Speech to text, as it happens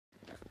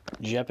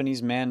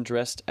Japanese man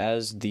dressed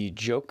as the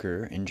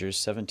Joker injures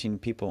 17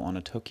 people on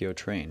a Tokyo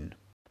train.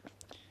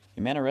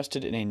 A man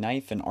arrested in a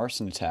knife and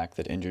arson attack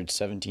that injured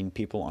 17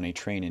 people on a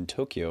train in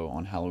Tokyo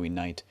on Halloween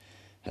night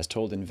has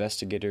told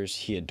investigators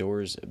he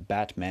adores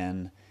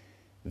Batman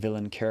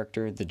villain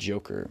character the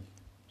Joker,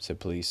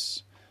 said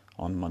police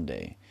on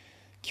Monday.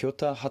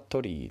 Kyota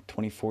Hattori,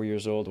 24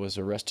 years old, was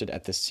arrested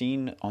at the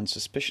scene on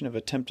suspicion of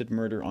attempted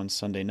murder on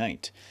Sunday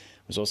night.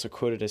 Was also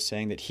quoted as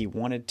saying that he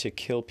wanted to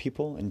kill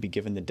people and be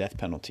given the death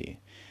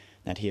penalty,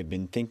 that he had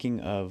been thinking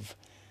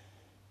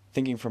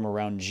from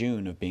around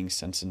June of being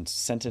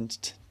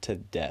sentenced to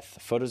death.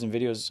 Photos and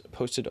videos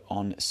posted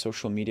on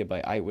social media by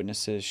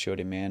eyewitnesses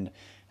showed a man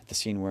at the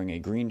scene wearing a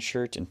green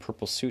shirt and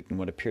purple suit in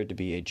what appeared to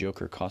be a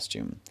Joker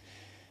costume.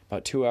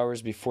 About 2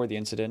 hours before the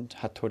incident,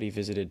 Hattori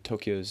visited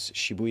Tokyo's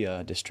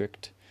Shibuya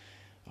district,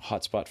 a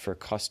hotspot for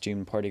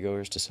costume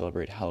partygoers to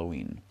celebrate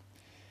Halloween.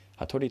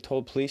 Hattori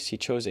told police he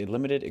chose a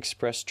limited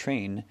express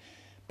train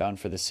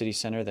bound for the city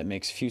center that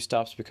makes few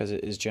stops because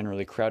it is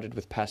generally crowded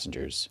with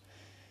passengers.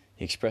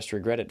 He expressed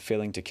regret at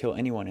failing to kill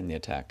anyone in the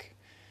attack,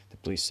 the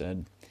police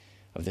said.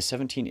 Of the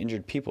 17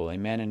 injured people, a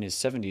man in his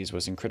 70s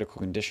was in critical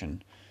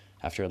condition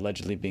after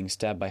allegedly being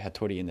stabbed by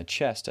Hattori in the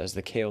chest as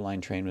the Keio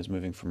Line train was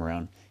moving from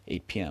around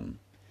 8 p.m.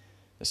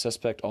 The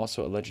suspect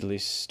also allegedly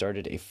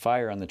started a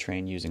fire on the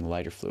train using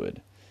lighter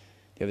fluid.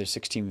 The other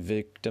 16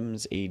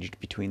 victims, aged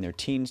between their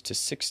teens to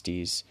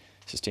 60s,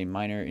 sustained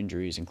minor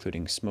injuries,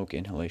 including smoke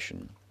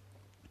inhalation.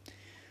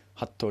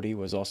 Hattori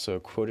was also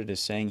quoted as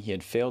saying he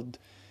had failed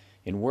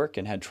in work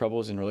and had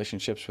troubles in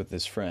relationships with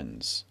his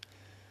friends.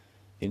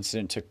 The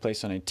incident took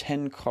place on a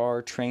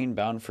 10-car train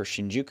bound for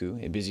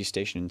Shinjuku, a busy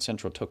station in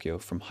central Tokyo,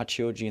 from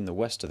Hachioji in the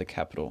west of the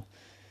capital,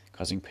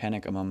 causing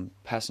panic among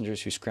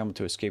passengers who scrambled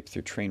to escape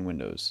through train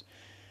windows.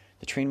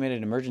 The train made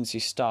an emergency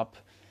stop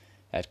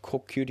at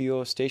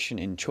Kokuryo Station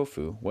in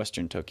Chofu,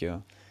 western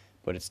Tokyo,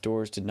 but its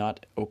doors did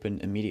not open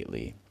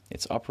immediately.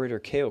 Its operator,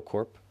 Keio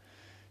Corp,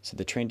 said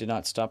the train did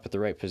not stop at the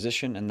right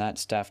position and that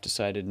staff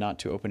decided not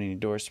to open any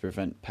doors to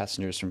prevent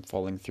passengers from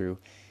falling through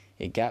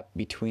a gap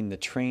between the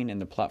train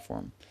and the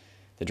platform.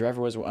 The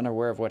driver was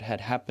unaware of what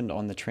had happened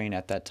on the train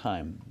at that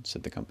time,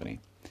 said the company.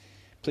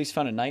 Police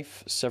found a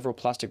knife, several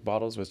plastic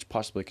bottles which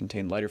possibly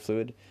contained lighter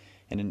fluid,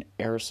 and an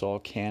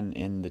aerosol can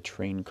in the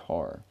train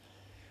car.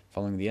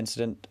 Following the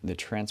incident, the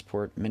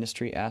Transport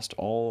Ministry asked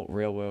all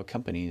railway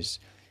companies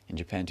in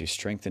Japan to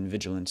strengthen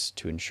vigilance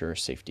to ensure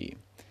safety.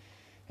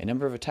 A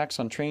number of attacks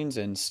on trains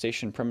and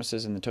station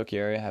premises in the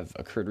Tokyo area have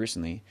occurred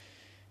recently.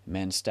 A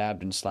man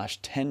stabbed and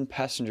slashed 10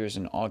 passengers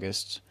in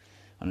August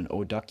on an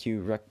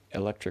Odakyu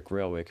electric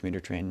railway commuter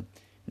train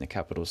in the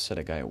capital's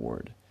Sedagai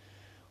ward.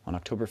 On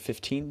October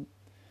 15,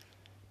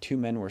 2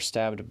 men were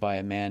stabbed by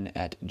a man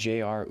at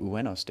JR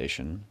Ueno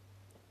Station.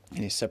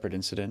 In a separate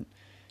incident,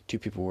 2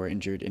 people were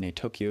injured in a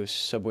Tokyo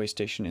subway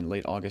station in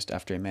late August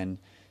after a man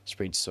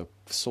sprayed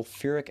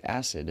sulfuric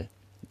acid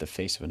at the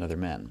face of another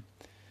man.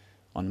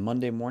 On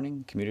Monday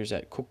morning, commuters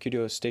at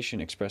Kokuryo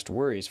Station expressed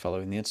worries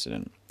following the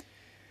incident.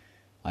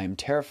 "I am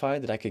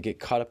terrified that I could get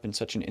caught up in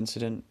such an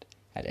incident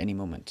at any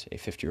moment," a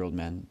 50-year-old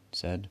man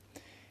said.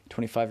 A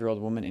 25-year-old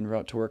woman en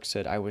route to work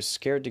said, "I was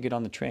scared to get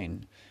on the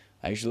train.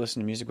 I usually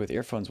listen to music with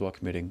earphones while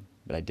commuting,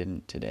 but I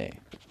didn't today."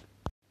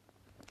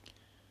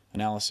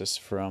 Analysis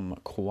from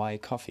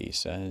Kawaii Coffee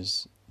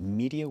says,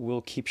 "Media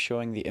will keep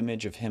showing the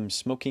image of him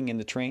smoking in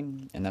the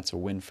train, and that's a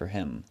win for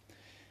him.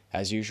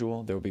 As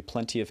usual, there will be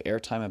plenty of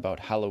airtime about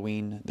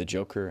Halloween, the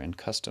Joker, and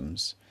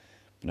customs,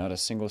 but not a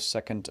single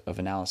second of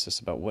analysis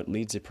about what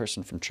leads a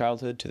person from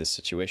childhood to this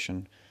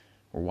situation,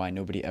 or why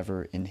nobody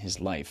ever in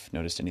his life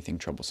noticed anything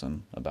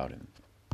troublesome about him."